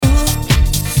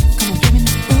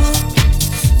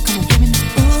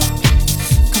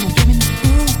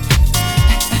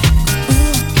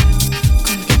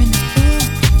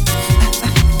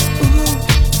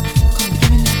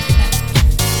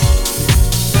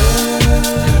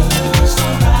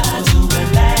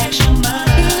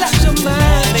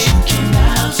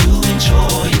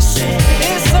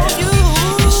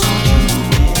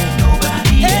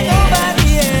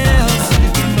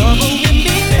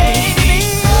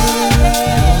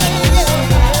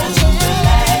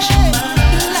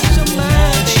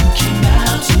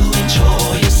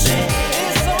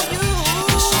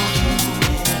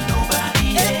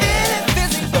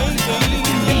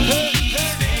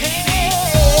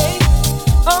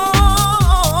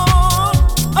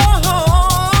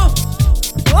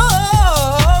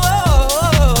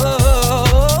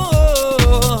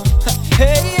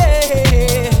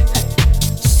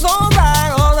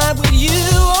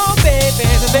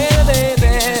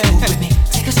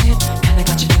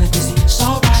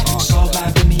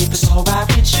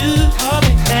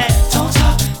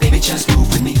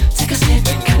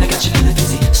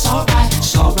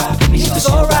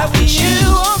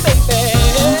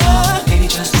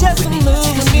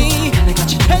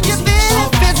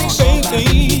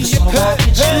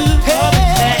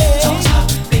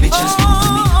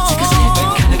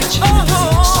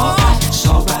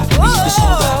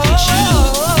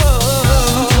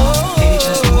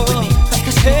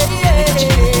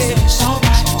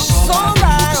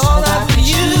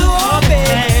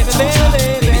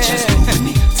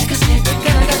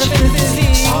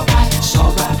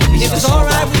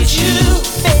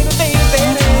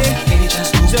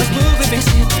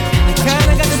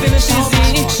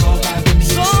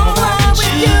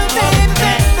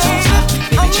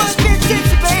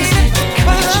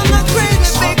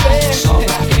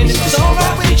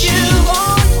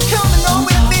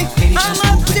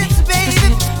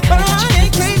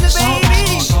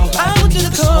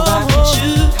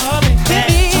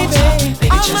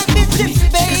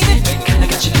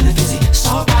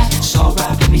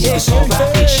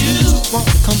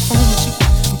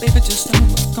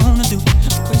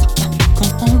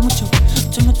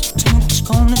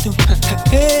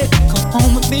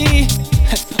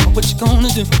gonna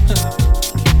do?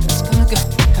 It's gonna go.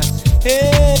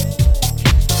 Hey,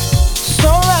 it's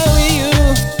alright with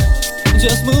you.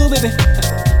 Just move, baby.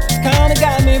 Kinda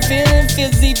got me feeling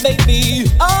fizzy, baby.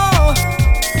 Oh,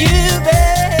 you,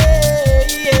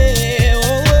 baby. Yeah,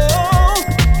 oh, oh.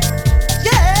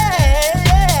 Yeah,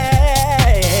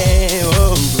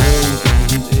 oh,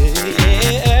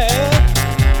 yeah.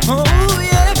 Oh,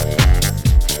 yeah.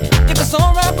 If it's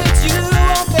alright with you,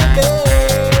 oh, baby.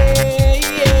 Hey,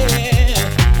 hey, hey.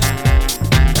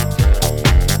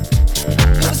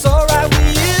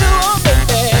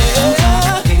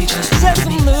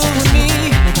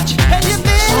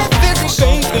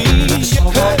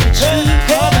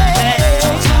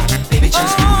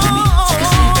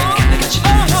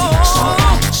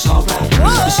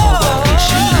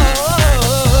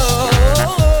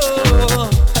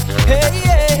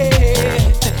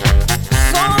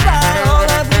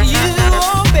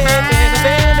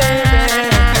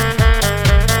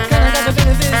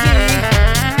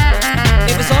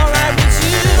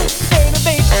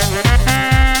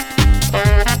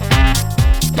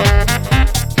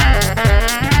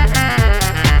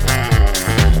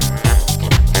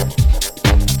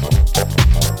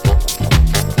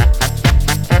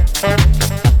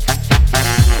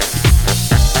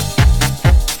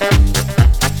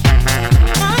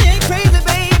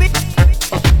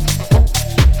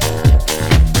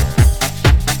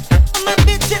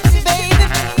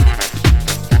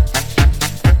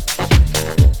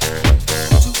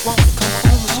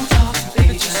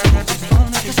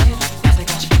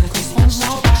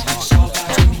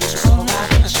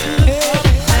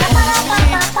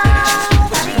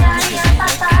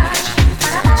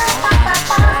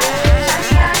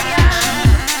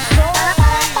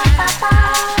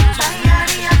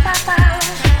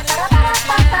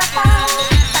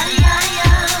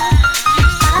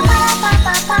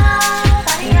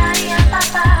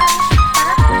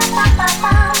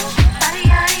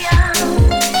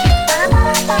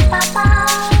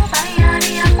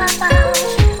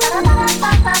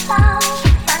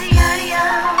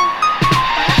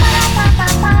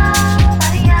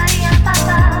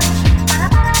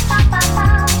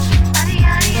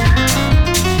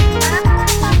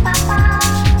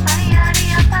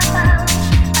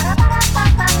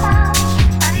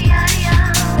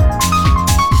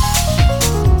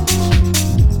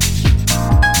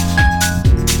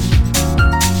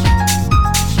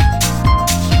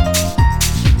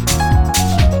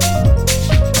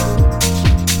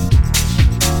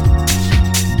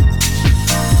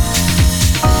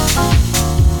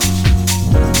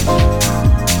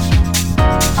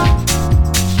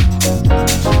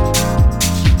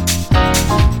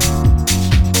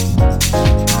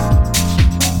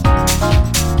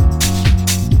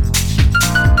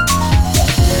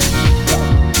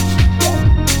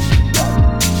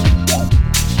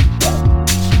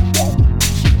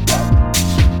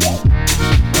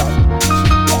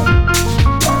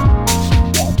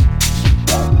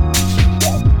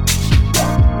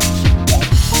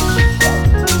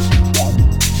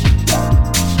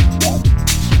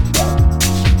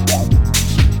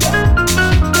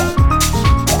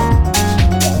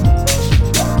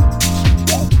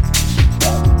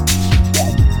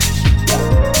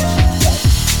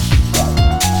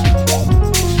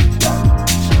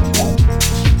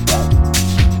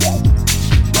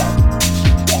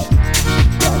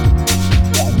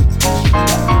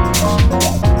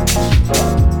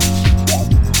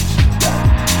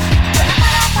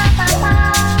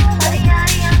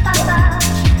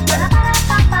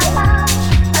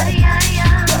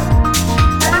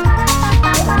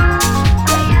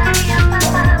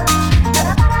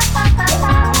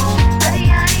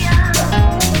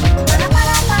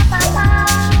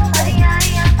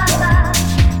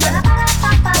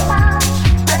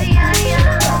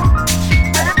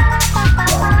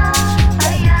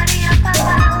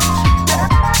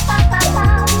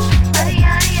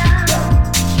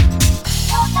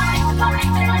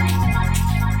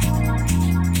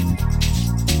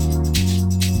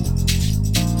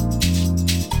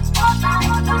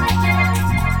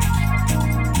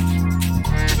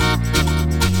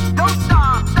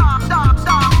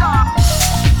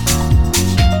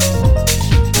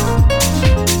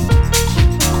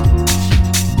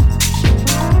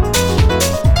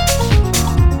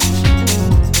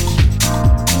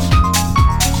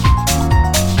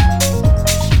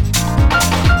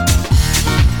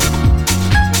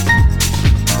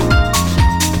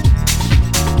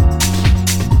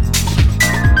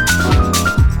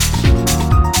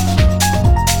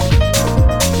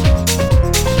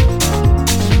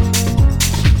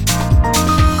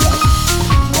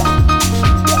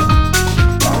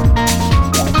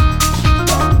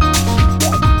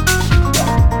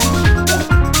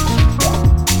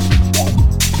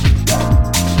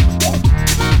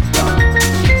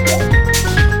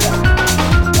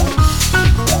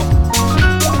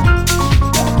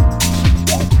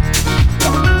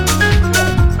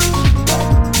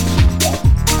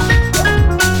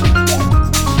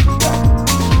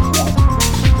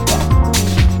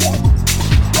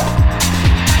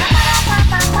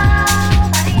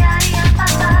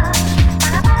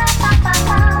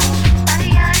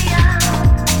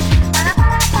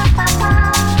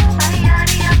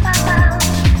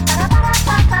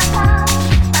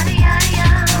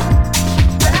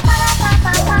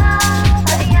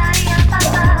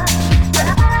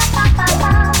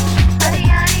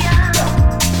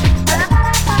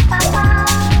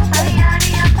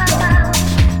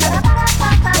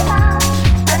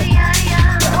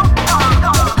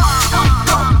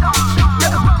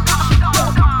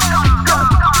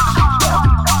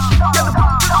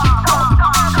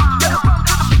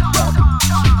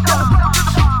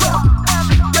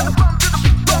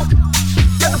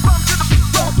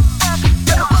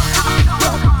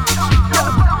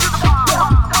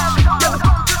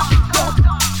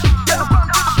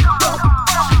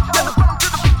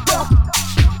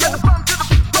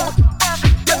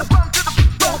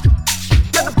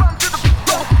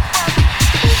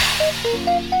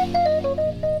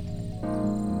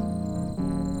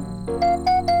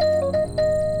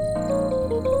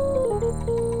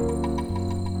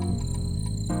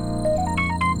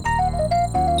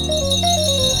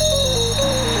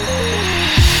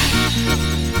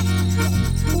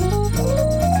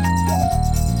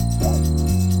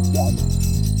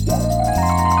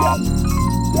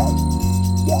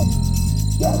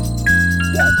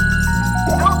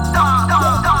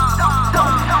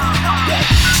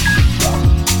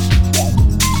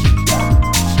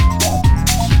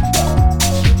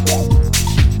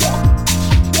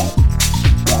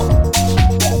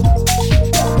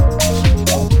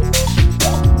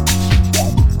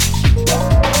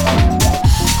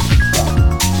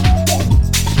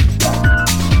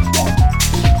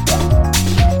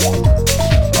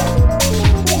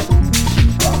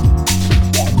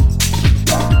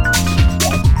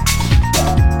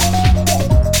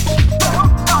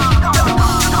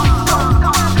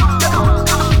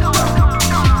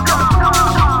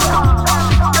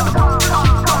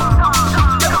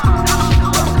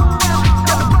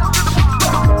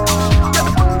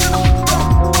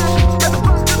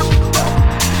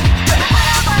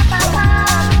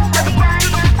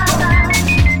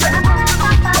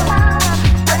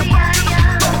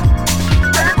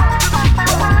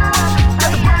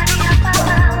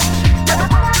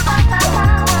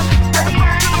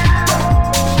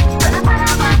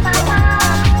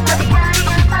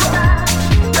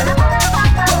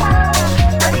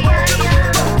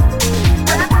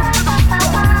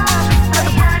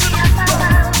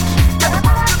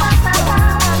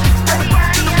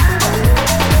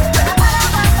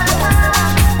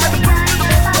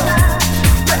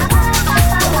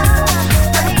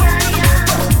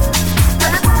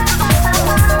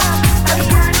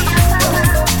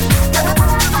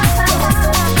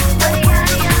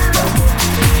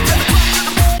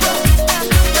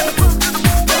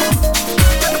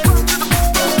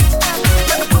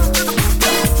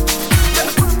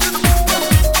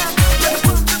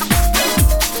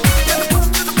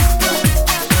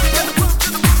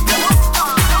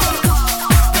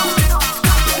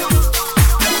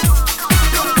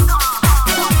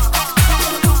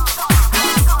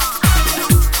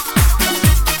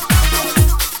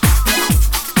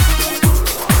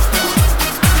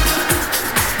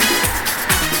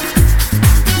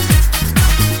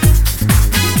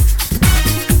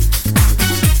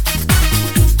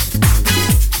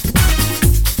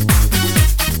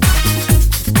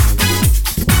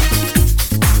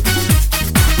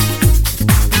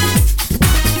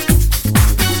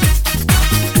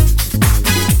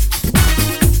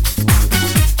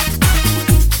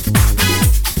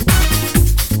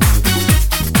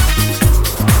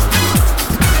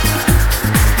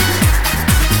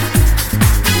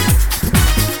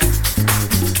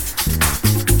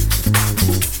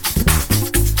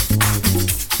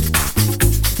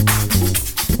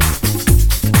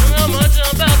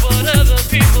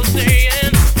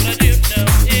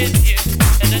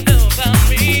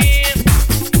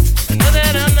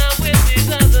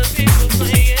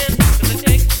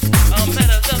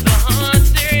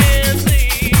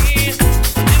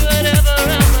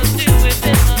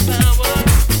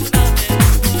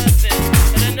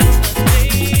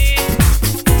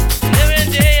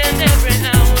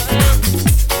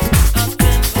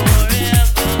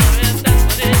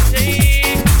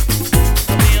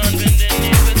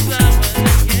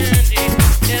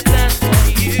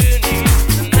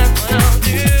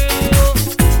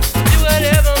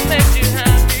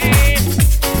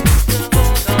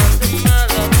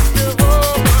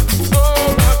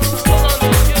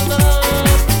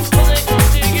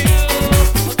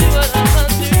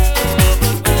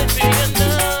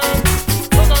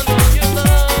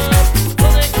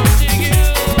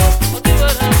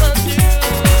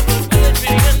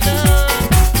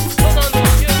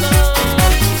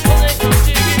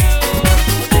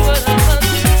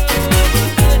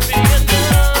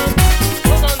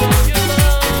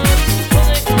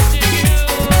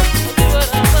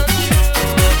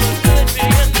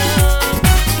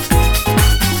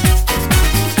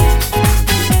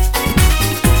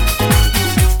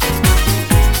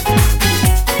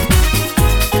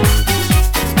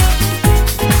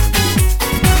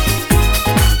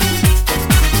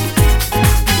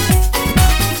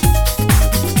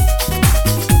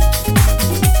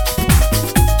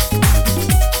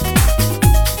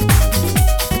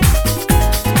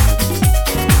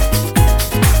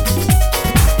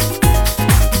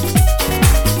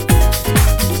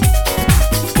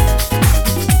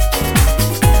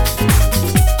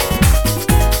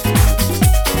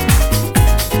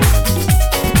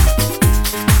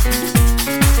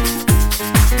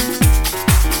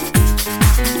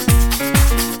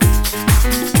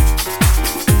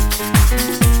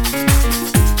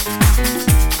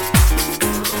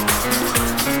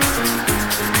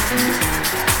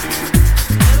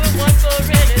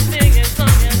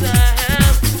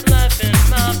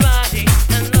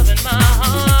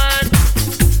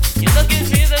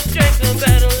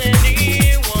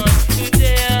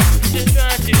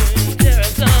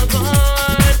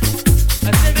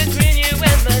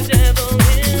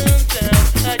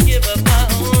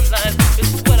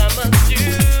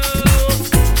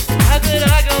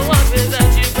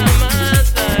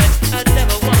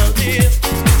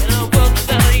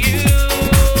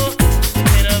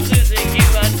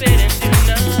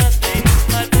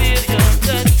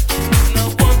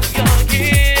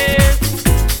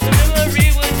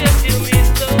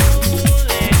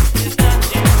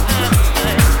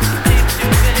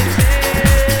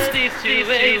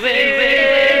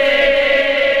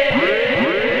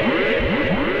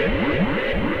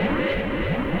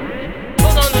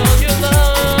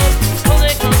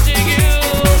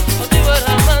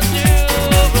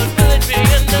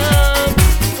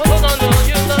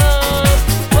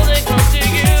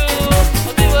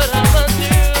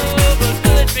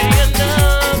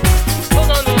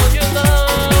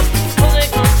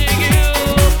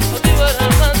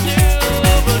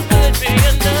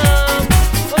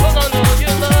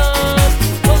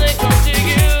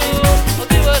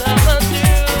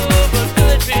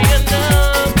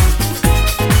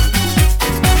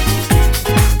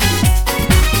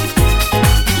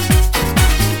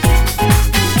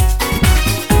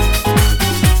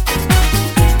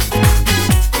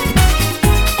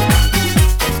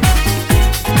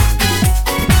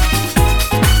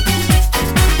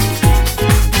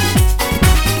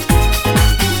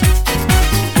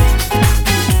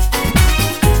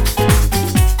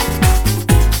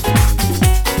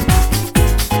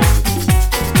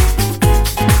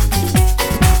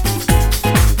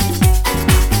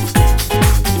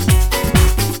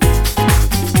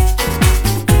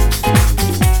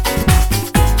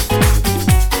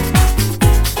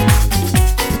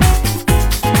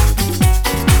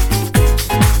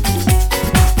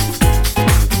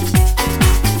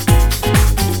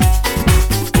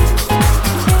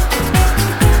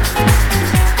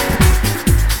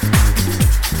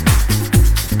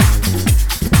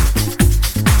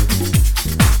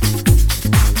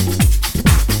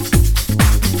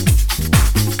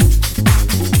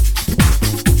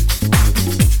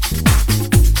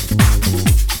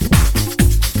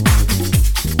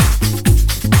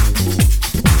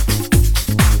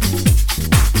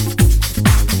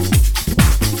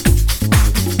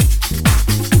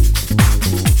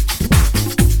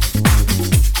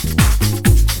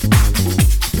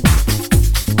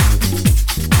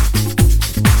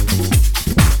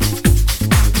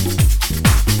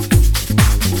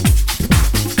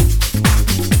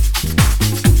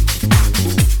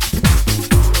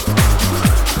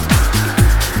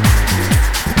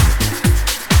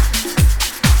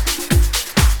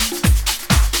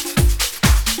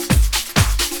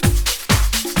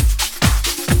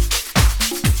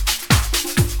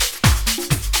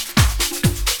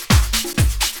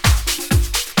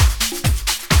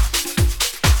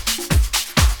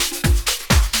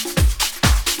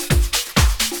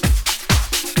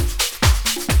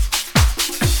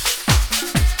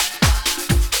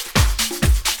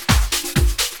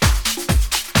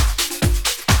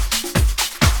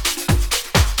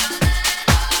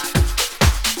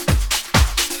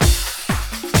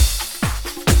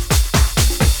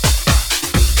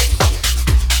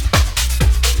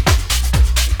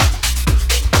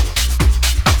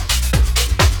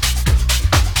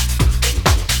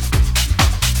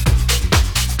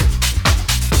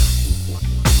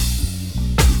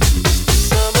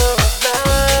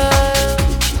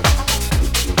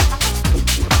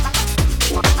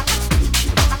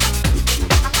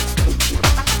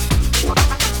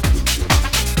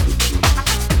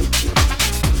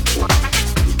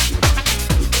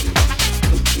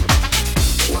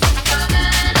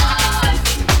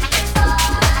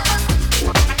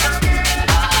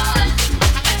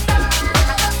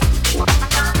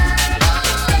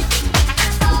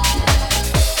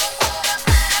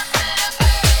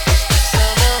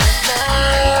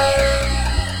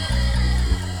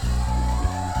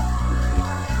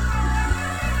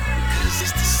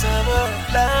 summer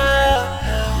of love.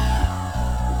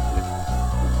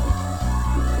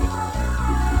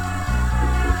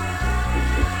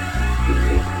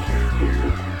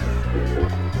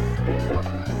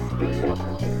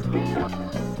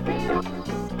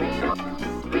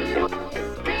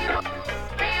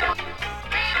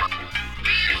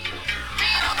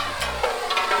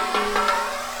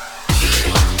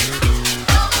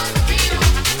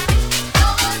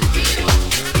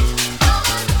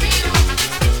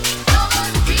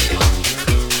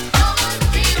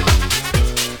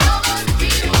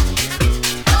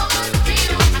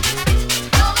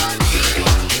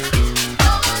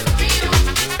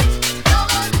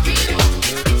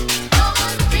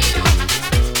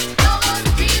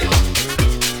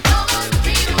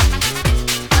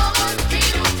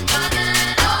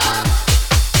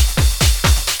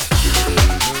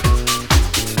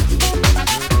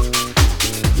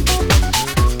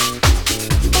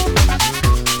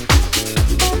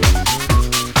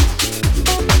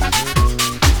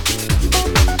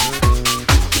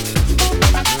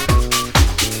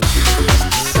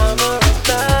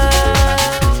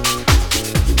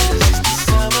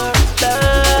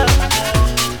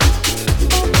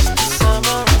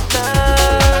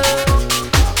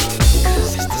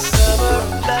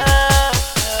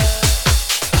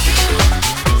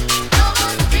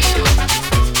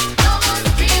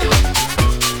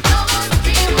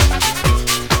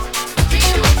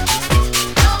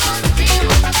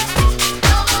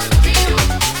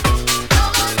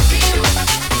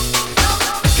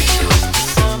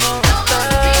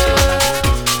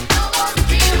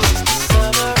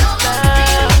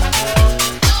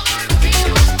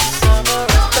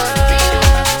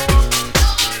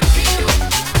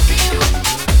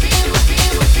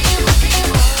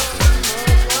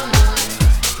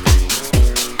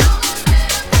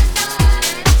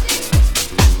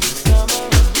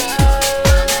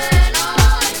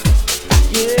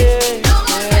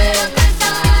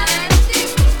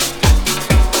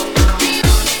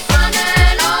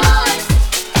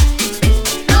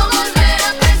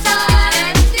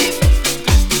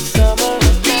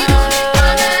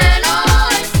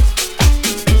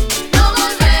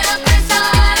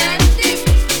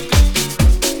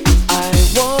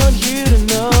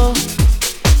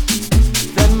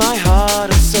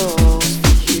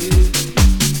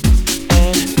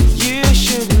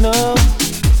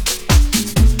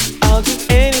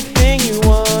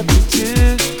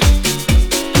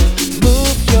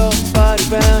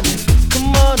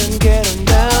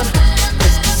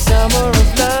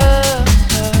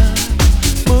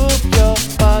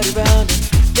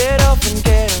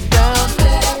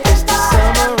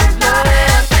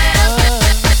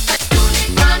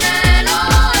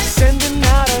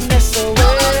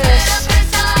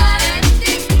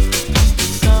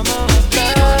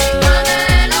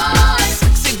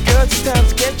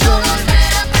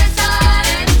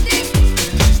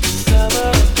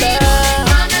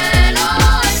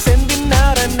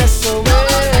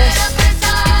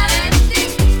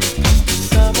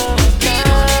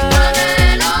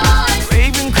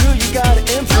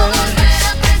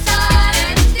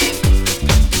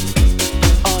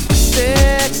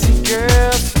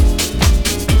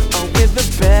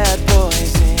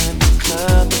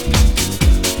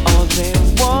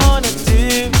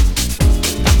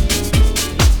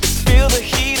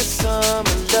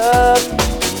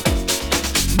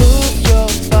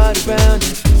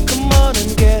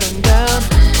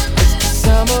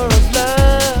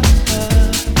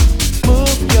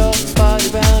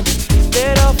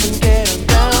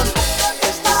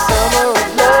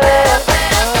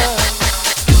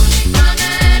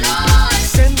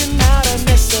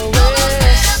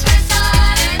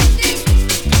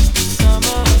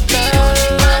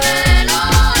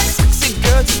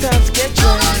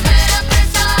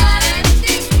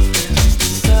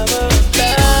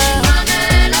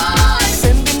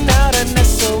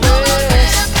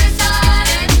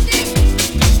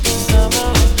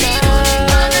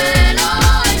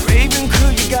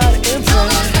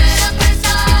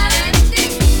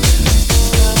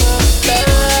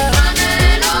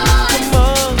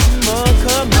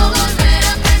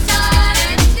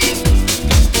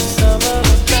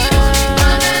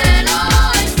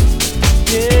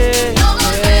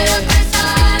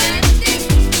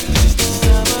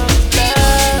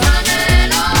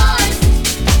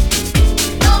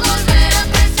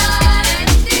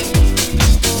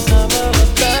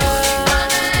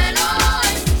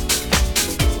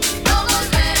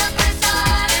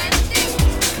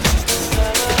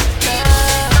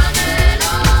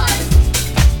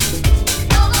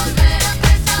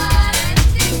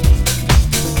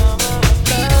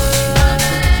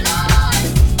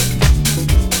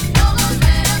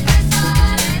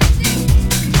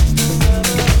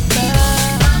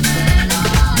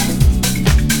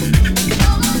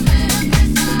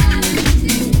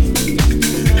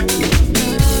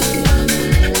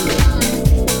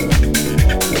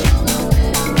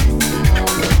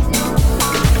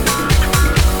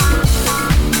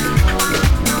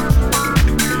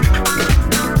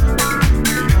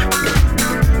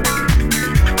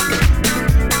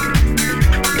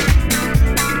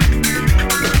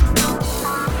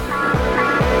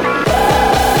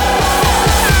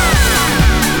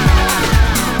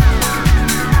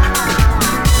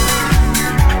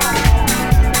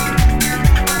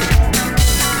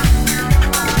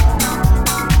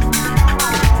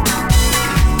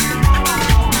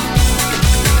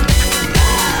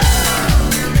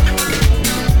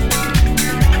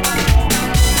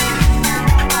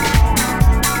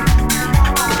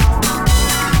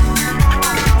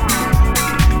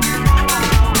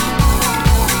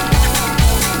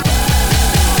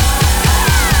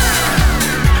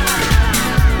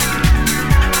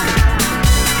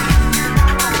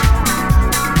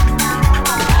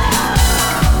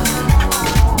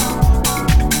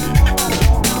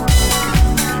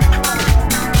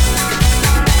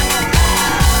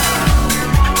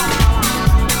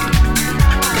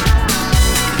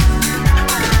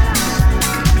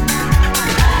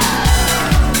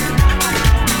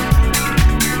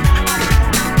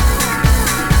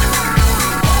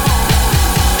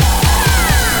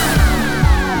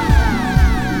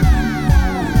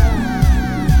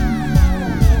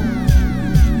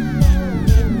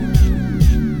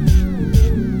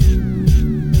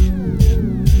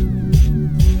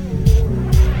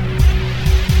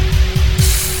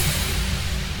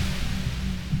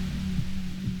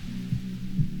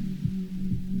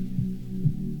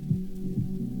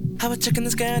 checking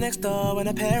this girl next door. When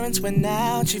her parents went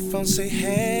out, she phoned say,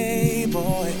 hey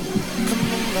boy, come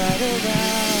on right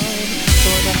around.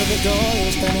 Going out of the door, he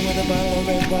was standing with a bottle of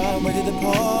red wine, ready to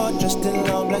pour, dressed in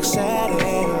long black satin,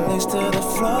 lace to the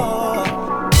floor.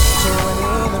 So I went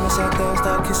in and we sat there,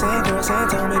 started kissing, caressing,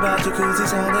 told me about jacuzzi,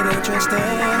 sounded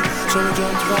interesting. So we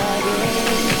jumped right in.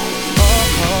 All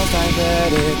calls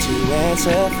diverted to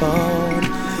answer phone.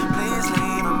 Please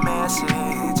leave a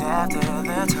message after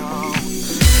the tone.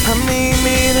 I mean,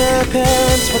 me and her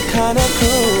parents were kinda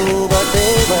cool, but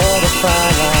they were the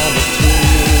fine line between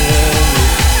me and you.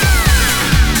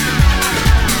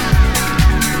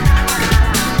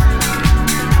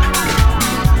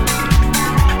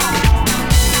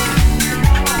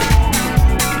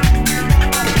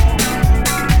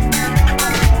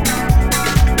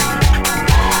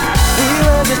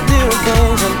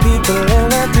 Things and people in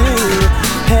that do.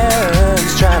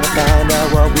 Parents trying to find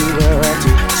out what we were up to.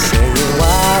 Saying,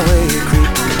 why were you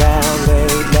creeping down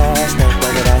late last night? Why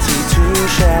did I see two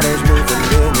shadows moving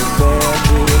in your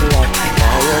bedroom light?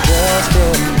 Now you're dressed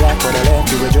in black. When I left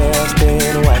you were dressed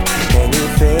in white. Can you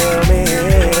feel me?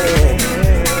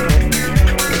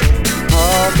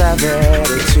 All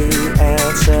diverted to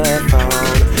answer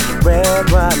phone. Red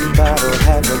wine bottle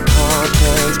had the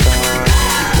contents gone.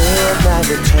 Midnight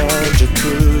return,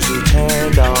 jacuzzi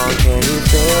turned on. Can you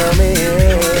feel me?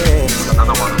 It's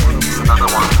another one.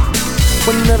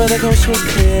 Whenever the coast was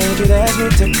clear, you'd ask me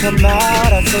to come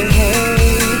out. I'd say,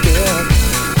 hey, girl,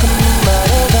 come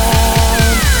right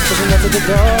around. Pushing up to the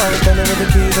door, I was standing with the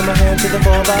keys in my hand to the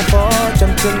 4x4.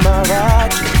 Jumped in my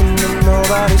ride, chicken and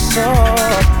nobody saw.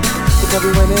 Because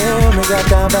we went in, we got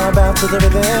down, bound to the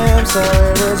rhythm. So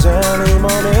it was early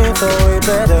morning, so we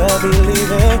better be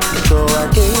leaving. So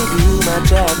I gave you my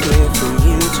jacket for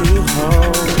you to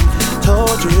hold.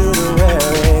 Told you to wear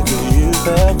it, 'cause you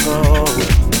felt cold.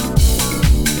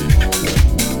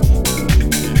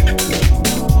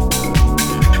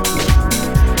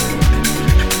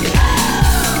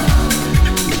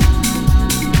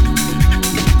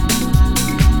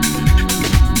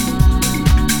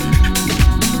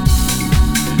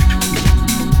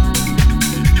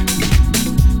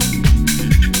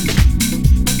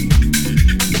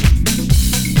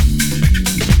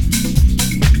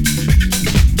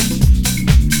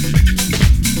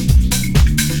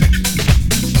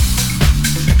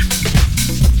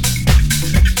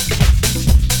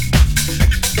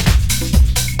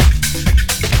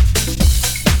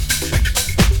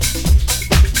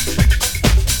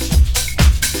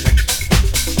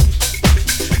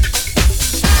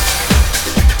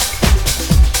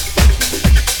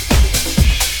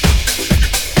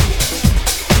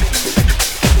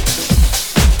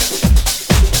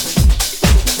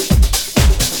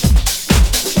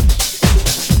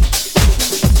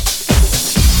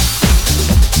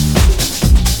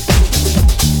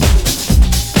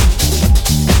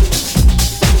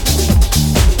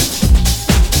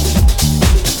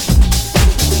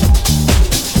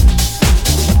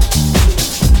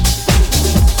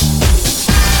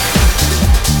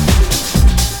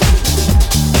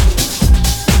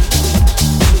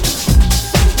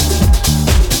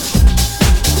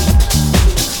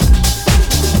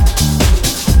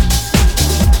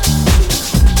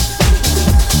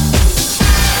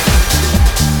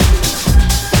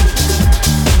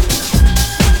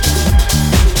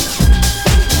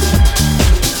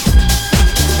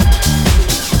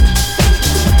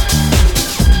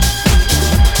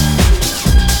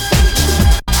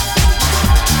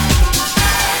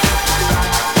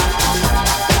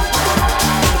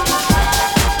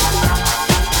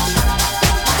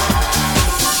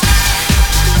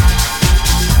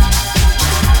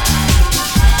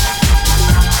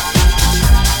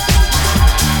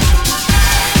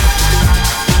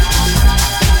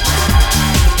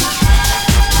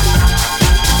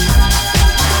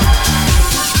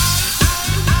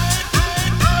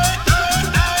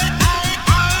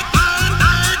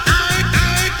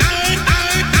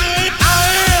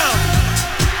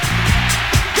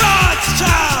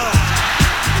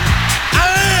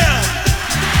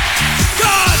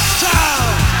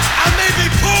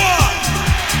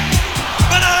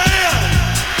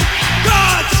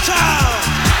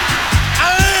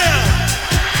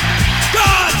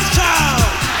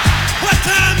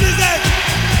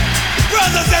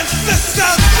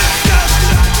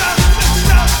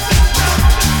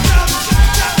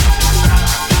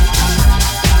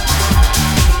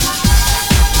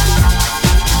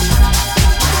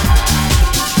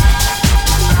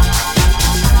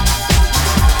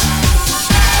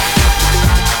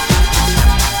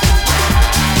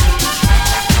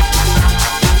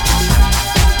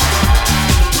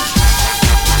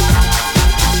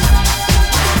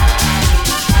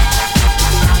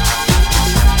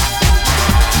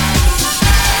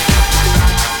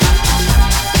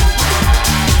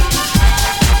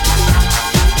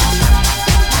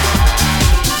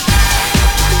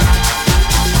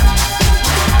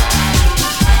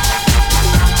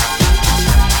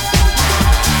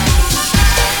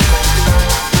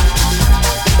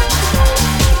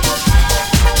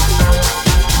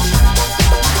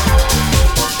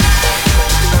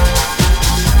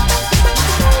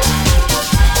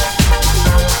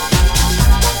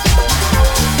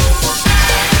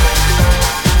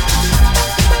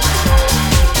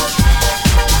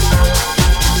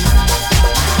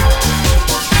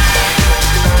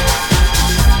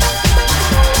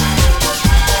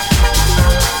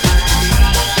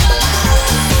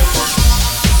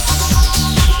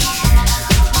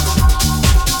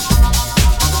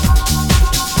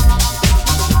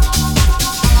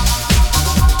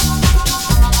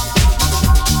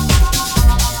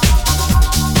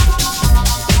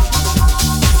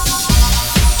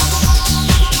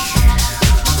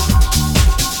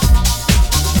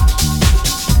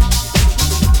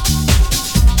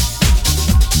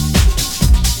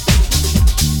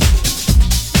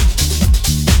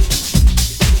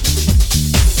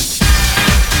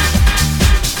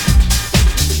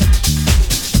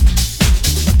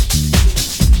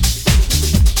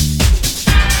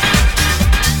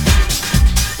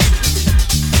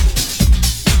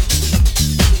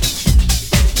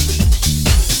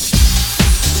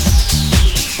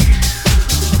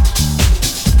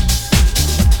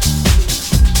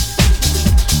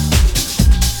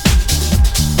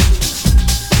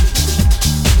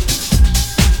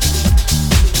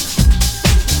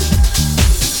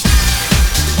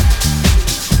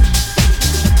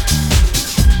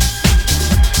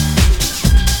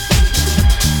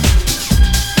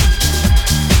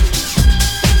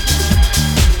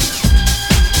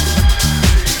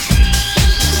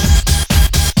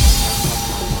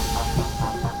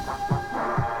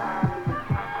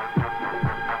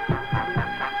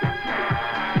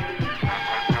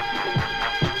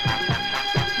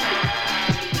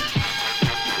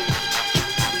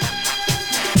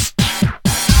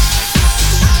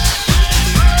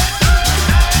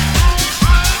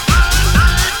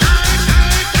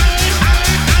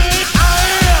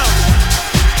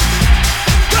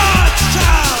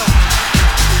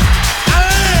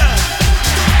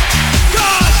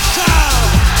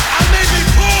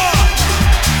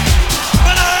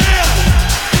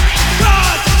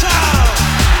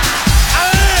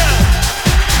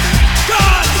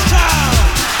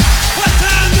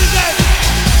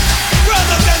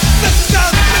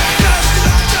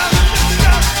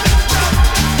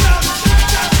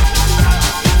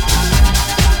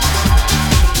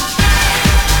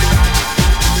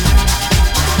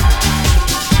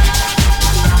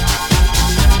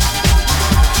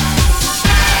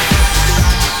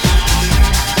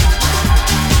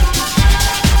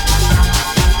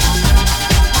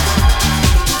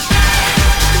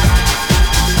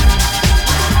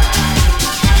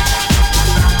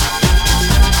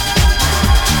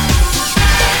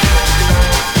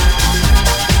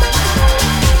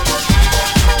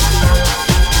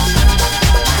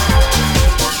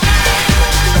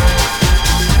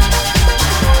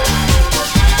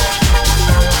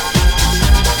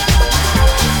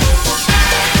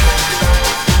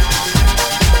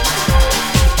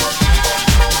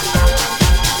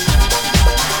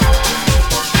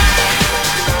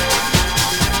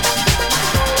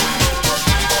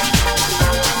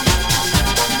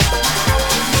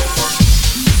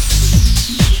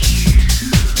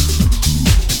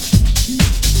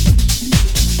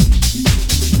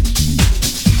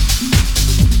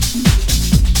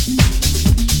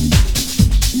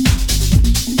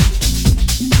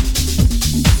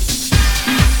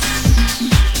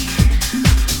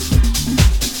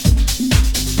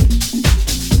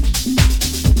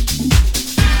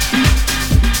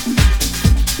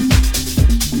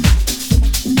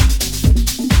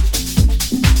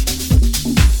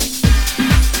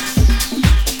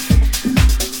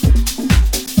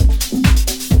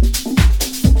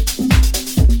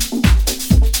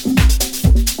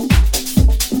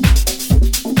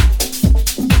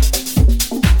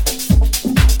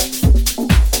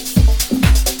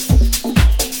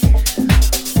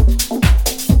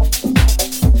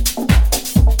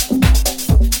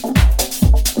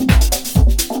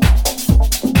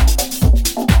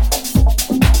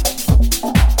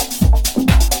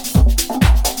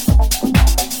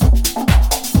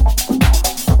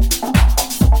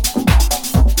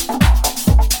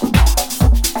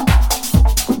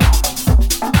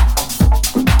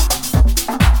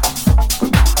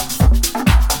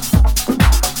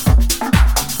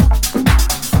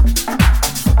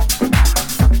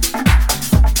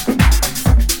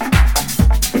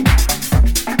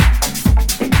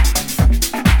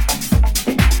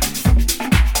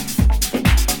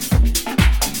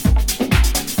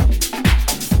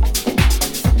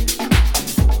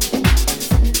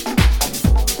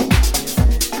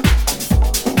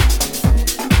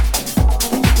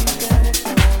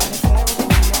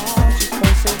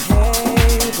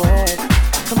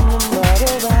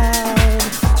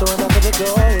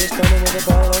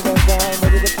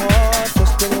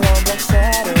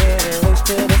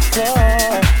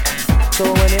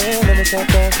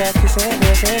 start kissing,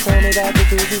 kissing. Told me that the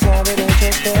things he sounded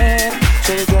interesting.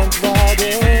 So we jumped right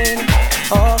in.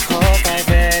 All calls I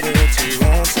ready to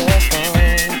answer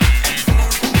phone.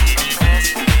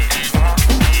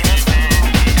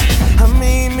 I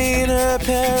mean, me and her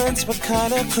parents were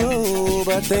kinda cool,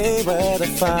 but they were the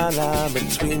fine line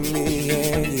between me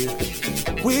and you.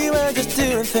 We were just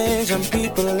doing things young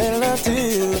people in love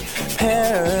do.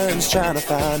 Parents trying to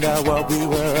find out what we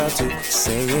were up to.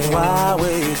 Saying, why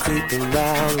were you creeping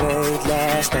round late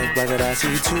last night? Why did I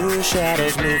see two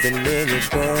shadows moving in your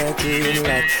bedroom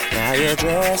light? Now you're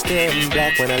dressed in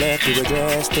black. When I left you were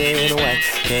dressed in white.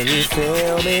 Can you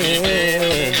feel me?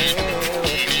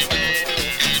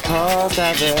 Calls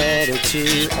diverted to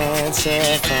answer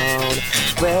phone.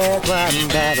 Red wine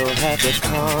bottle had the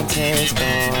contents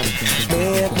gone.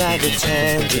 Midnight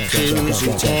return,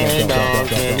 jacuzzi turned on.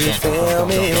 Can you feel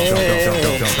me?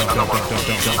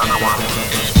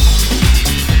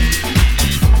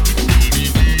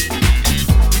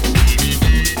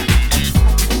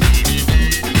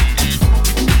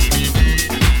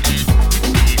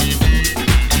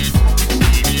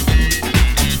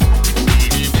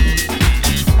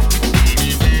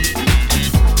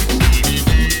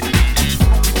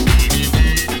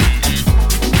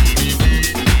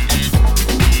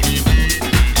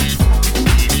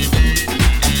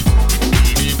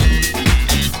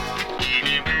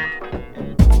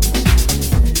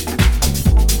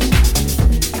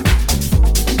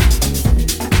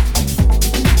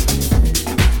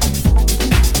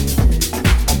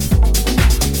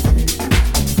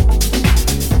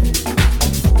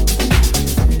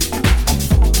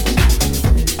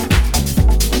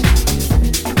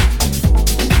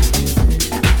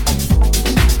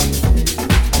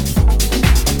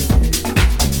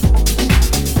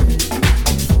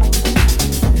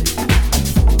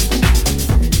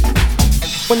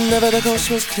 Whenever the coast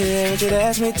was clear and you'd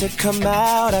ask me to come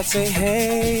out, I'd say,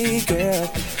 hey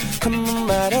girl, come on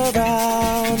right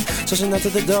around. So she knocked to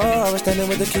the door, I was standing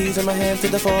with the keys in my hand to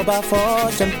the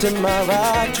 4x4. Jumped in my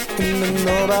ride, tripping and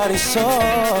nobody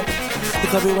saw. The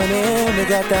club we went in, we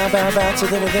got down, bound to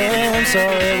the rhythm. So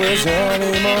it was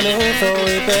early morning, so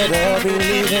we better be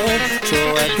leaving. So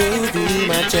I gave you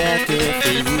my jacket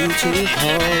for you to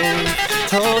hold.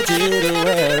 Told you to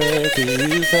wear it if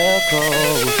you felt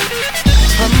cold.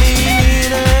 I mean,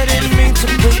 I didn't mean to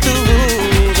break the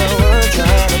rules. I wasn't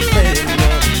trying to play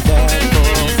none that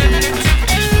for fools.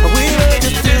 We were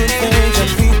just doing things that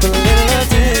people in love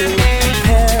do.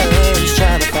 Parents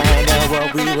trying to find out what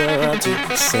we were up to.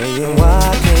 Saying, why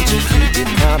can't you keep your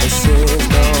promises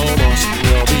no more?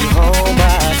 You'll be home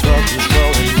by 12,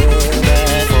 controlling in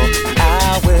at 4.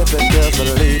 Out with the girls, but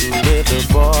leaving with the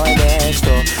boy next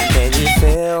door. Can you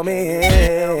feel me?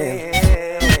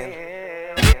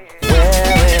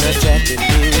 Jacket,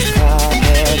 whose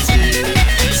property?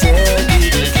 Said you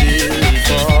were queuing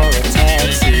for a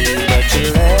taxi, but you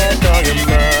left all your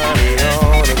money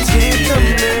on the TV.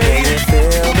 Can you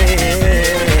feel me?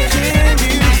 Can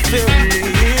you feel me?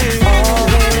 All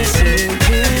they seem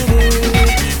to do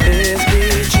is be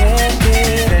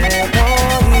checking up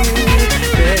on you,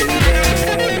 baby.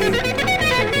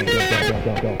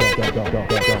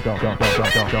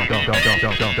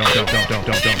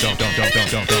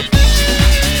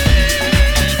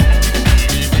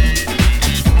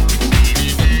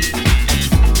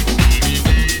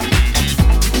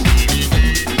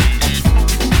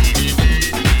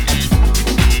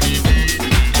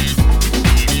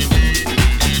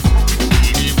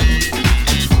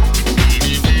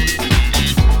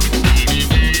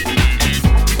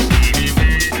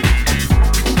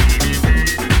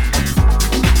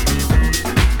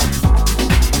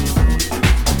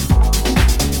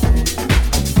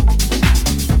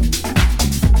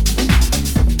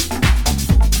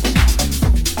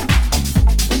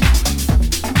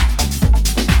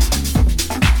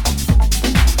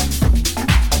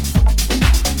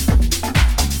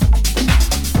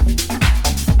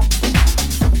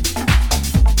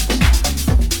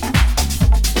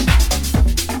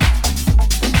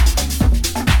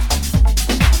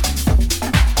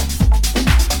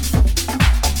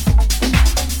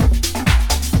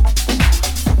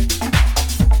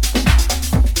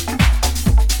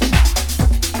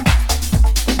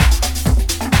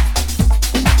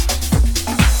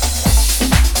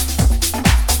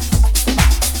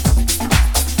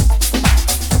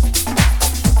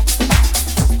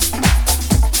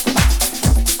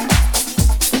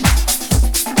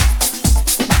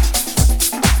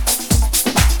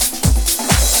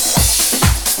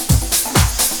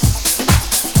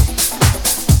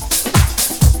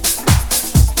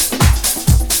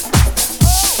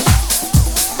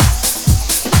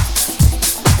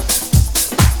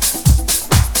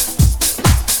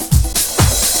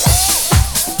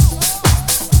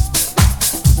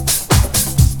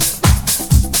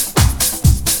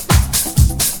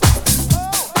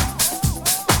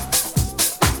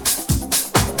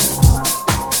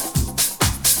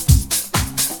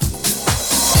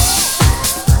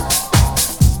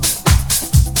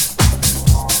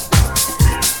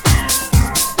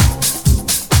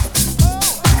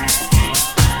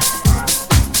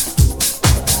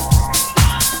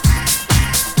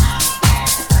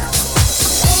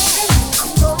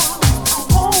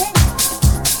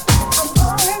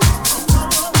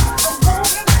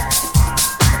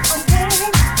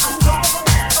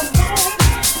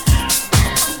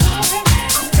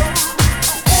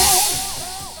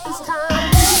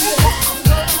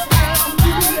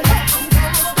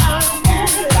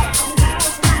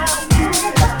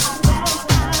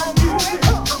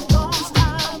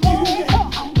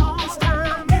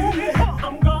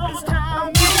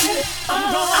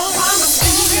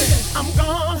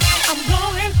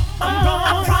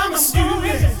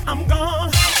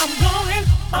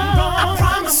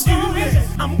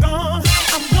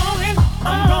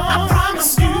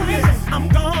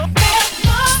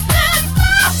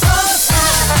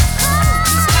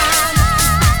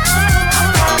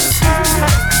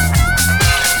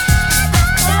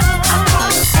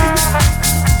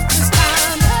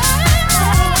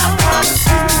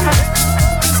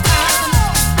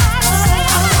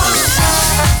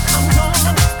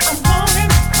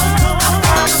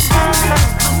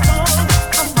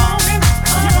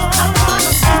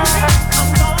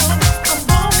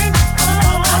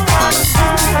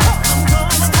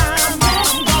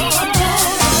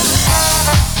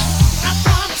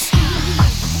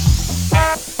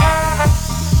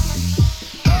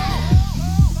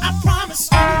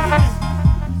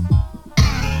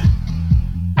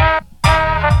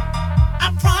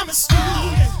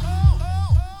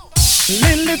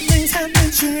 Lately things have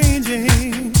been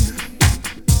changing.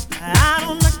 I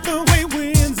don't like the way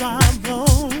winds are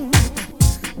blown.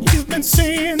 You've been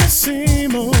saying the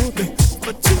same old thing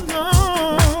for too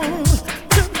long,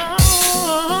 too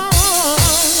long.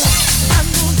 I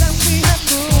know that we have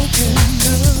broken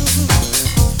love,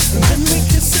 and then we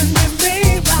kiss and we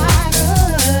made right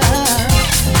up.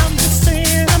 I'm just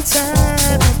saying I'm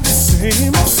tired of the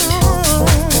same old song.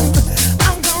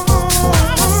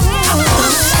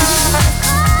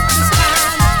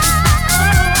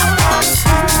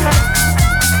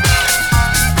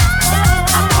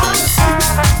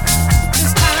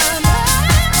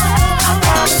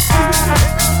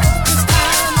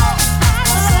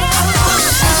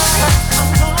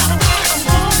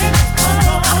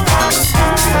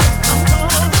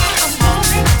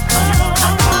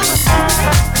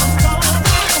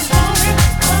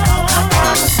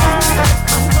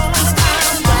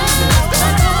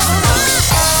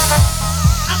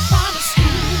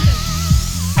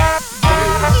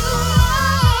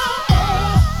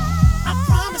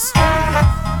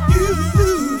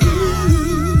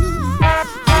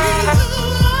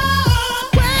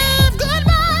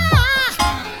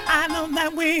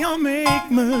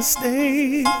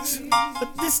 Mistakes, but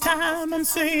this time I'm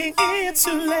saying it's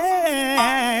too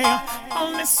late.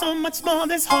 Only so much more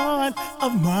this heart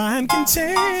of mine can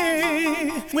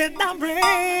take without breaking.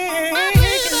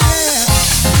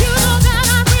 You know that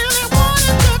I really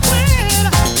wanted to quit,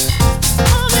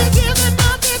 only giving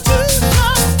nothing to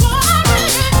your worry.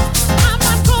 I'm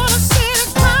not gonna sit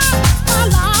and cry my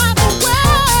life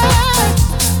away.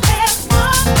 There's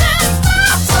nothing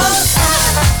left to say.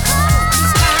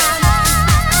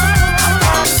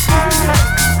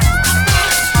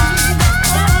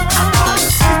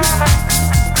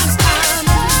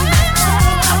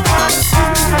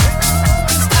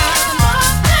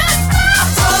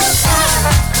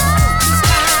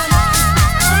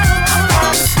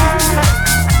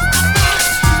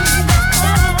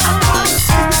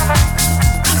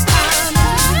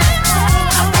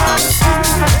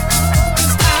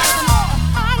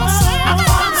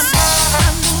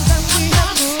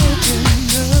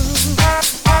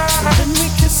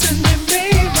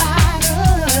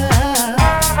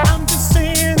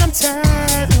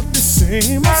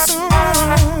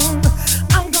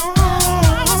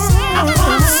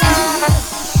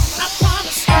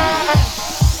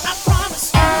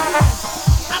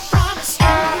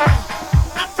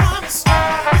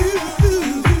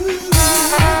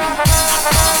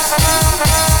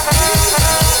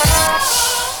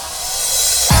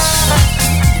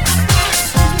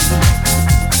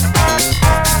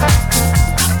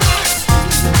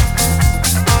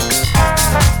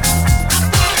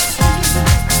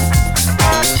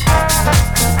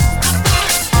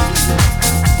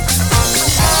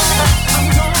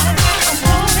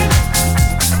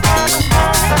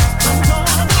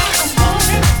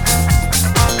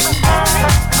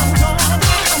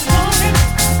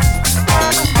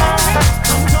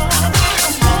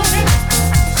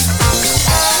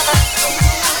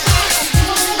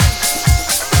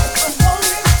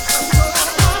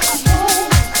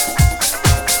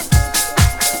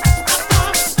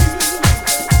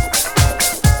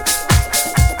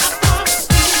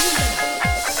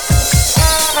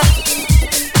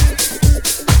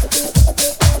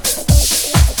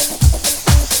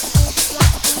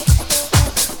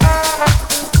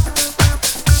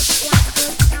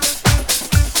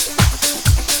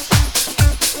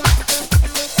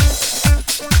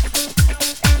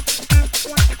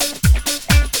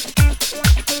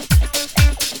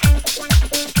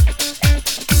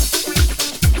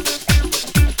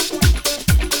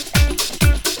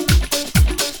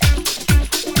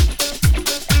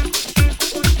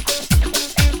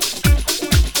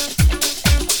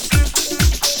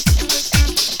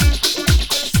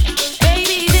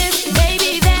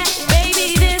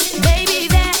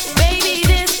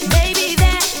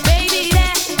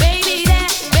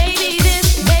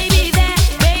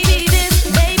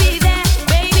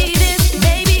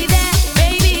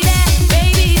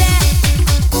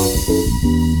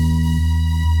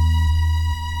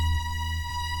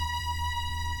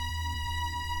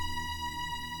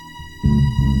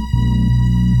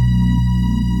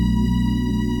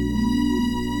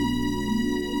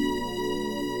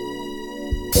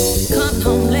 Come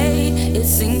home late, it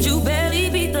seems you barely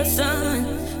beat the sun.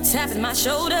 Tapping my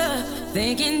shoulder,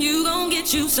 thinking you gon'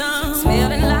 get you some.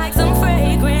 Smelling like some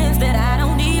fragrance that I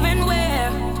don't even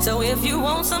wear. So if you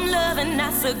want some loving,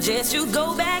 I suggest you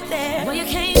go back there where you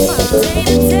came from. Day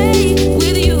to day,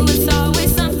 with you it's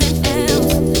always something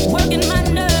else. Working my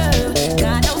nerve,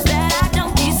 God knows that I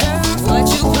don't deserve what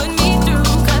you put me through.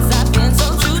 'Cause I've been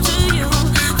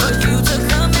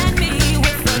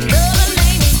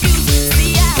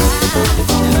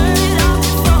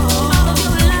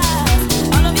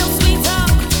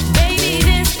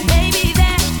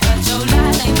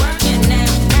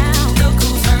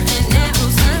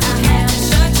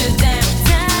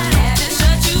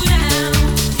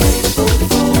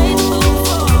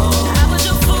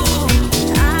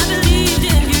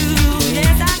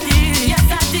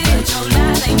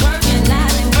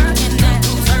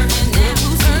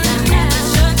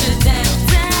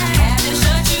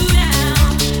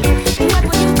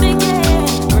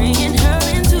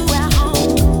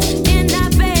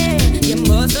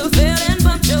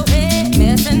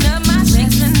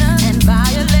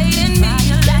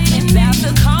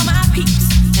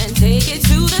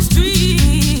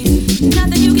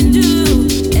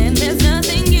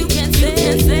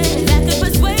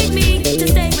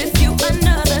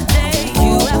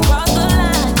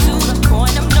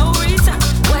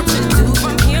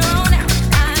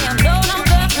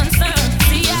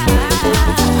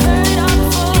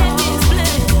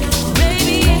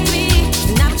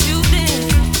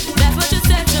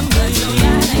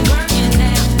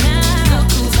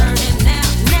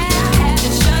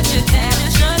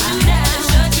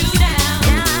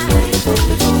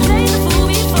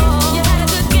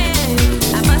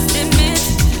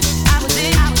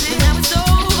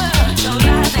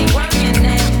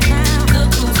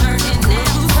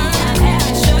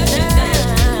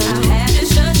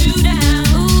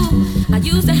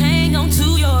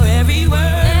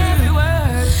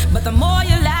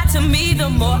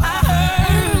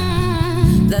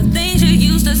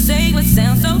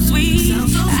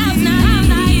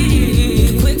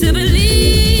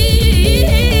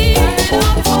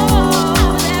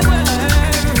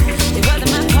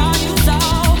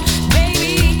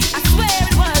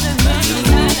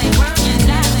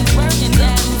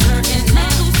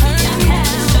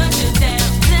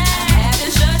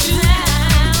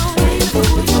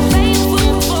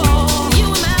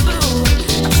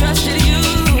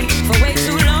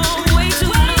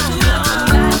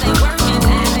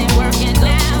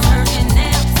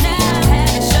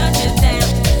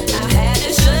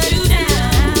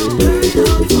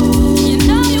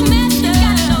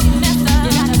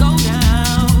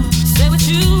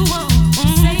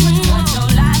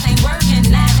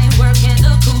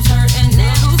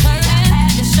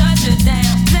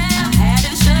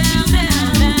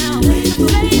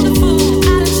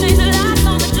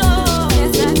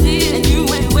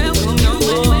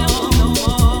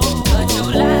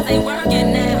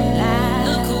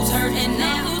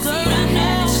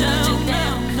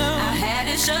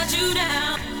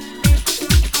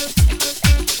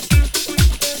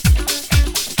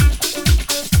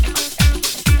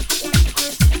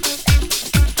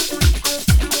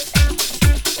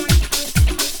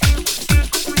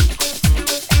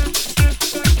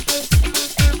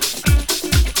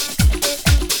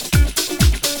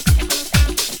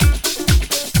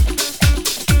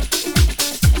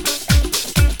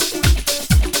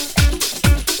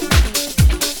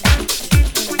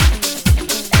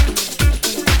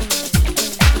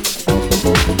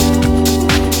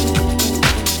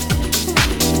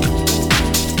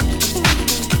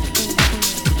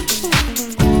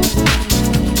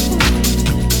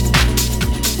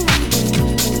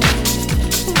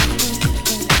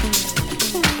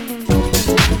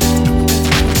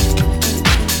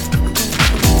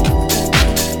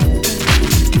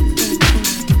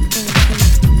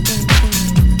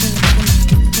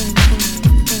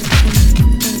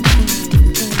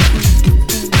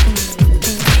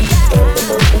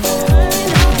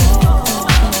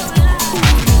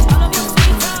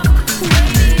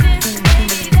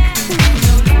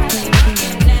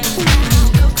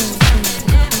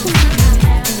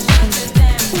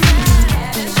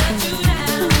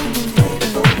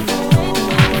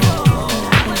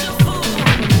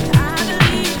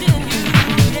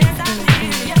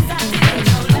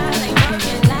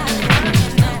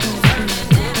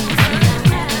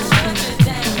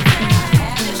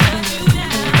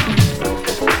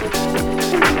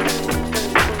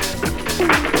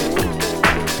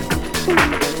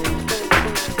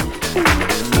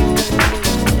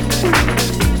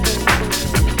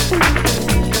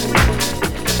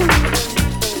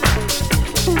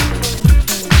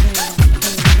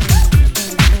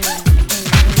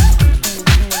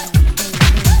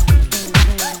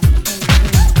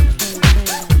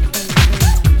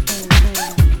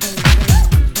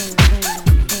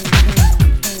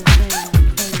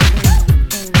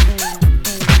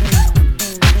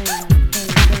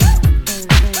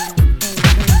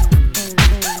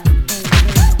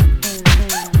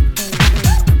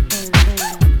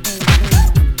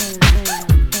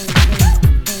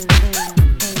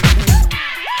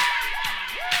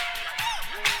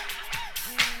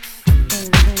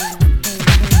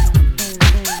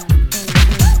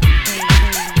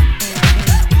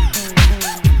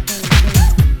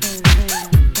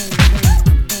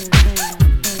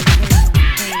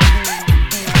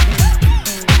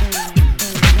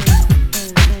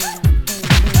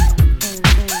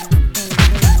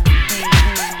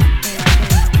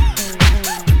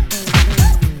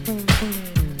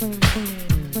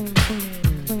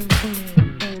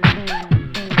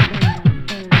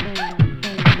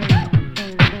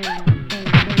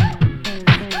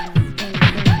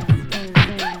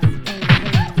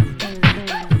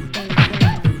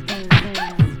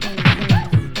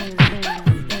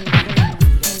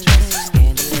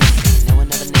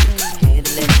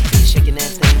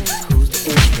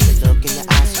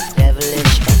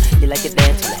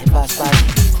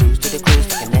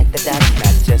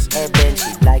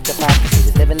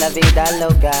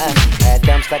loca. She had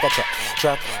dumps like a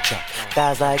truck.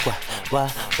 Guys like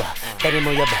what? Baby,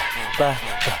 move your butt.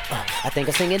 I think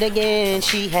I'll sing it again.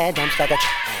 She had dumps like a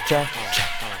truck.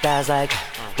 Guys like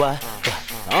what?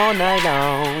 All night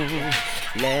long.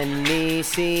 Let me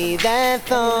see that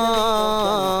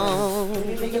thong,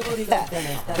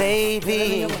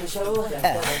 baby.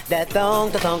 That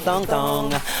thong.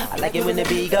 I like it when the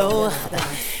beat go.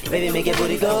 Baby, make your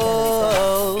booty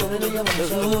go.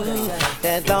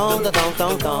 That thong.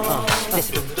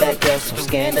 Listen, that girl's so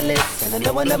scandalous, and I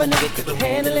know another nigga could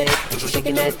handle it. She's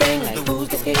shaking that thing like who's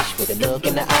the ish, with a look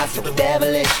in the eye so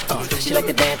devilish. She like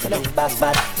to dance on the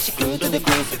spot. She cruise to the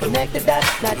cruise to connect the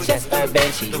dots. Not just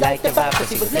urban, she like the vibe.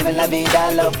 She was living la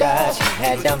vida loca. She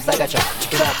had dumps like a truck.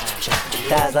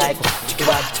 Thighs like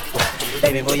what?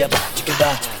 Baby, move your butt.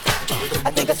 I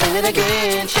think I'll sing it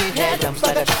again. She had dumps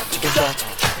like a truck.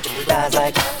 Thighs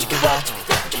like what?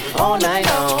 All night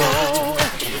long.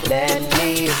 Let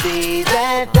me see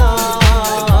that thong.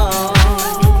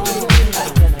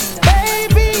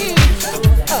 Baby,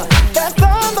 that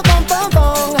thong.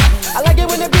 I like it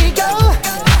when the beat go.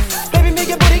 Baby, make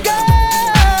your booty go.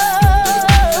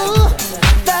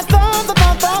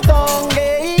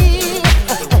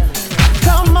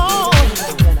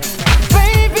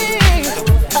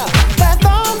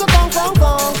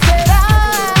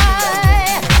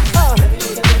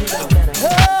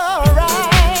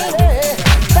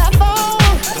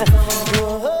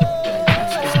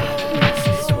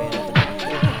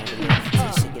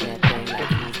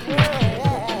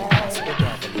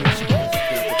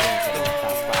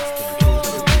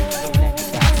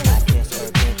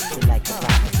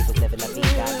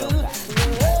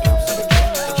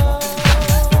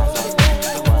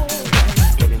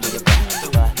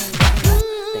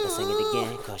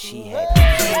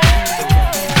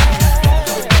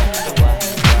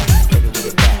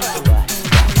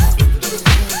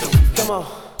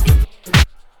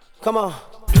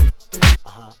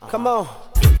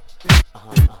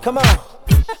 Come on.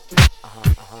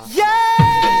 Yeah!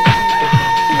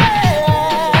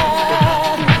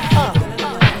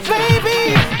 Baby,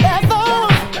 that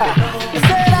thong.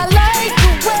 Said I like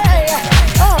the way.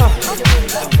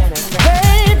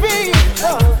 Baby,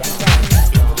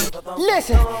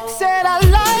 listen. Said I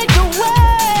like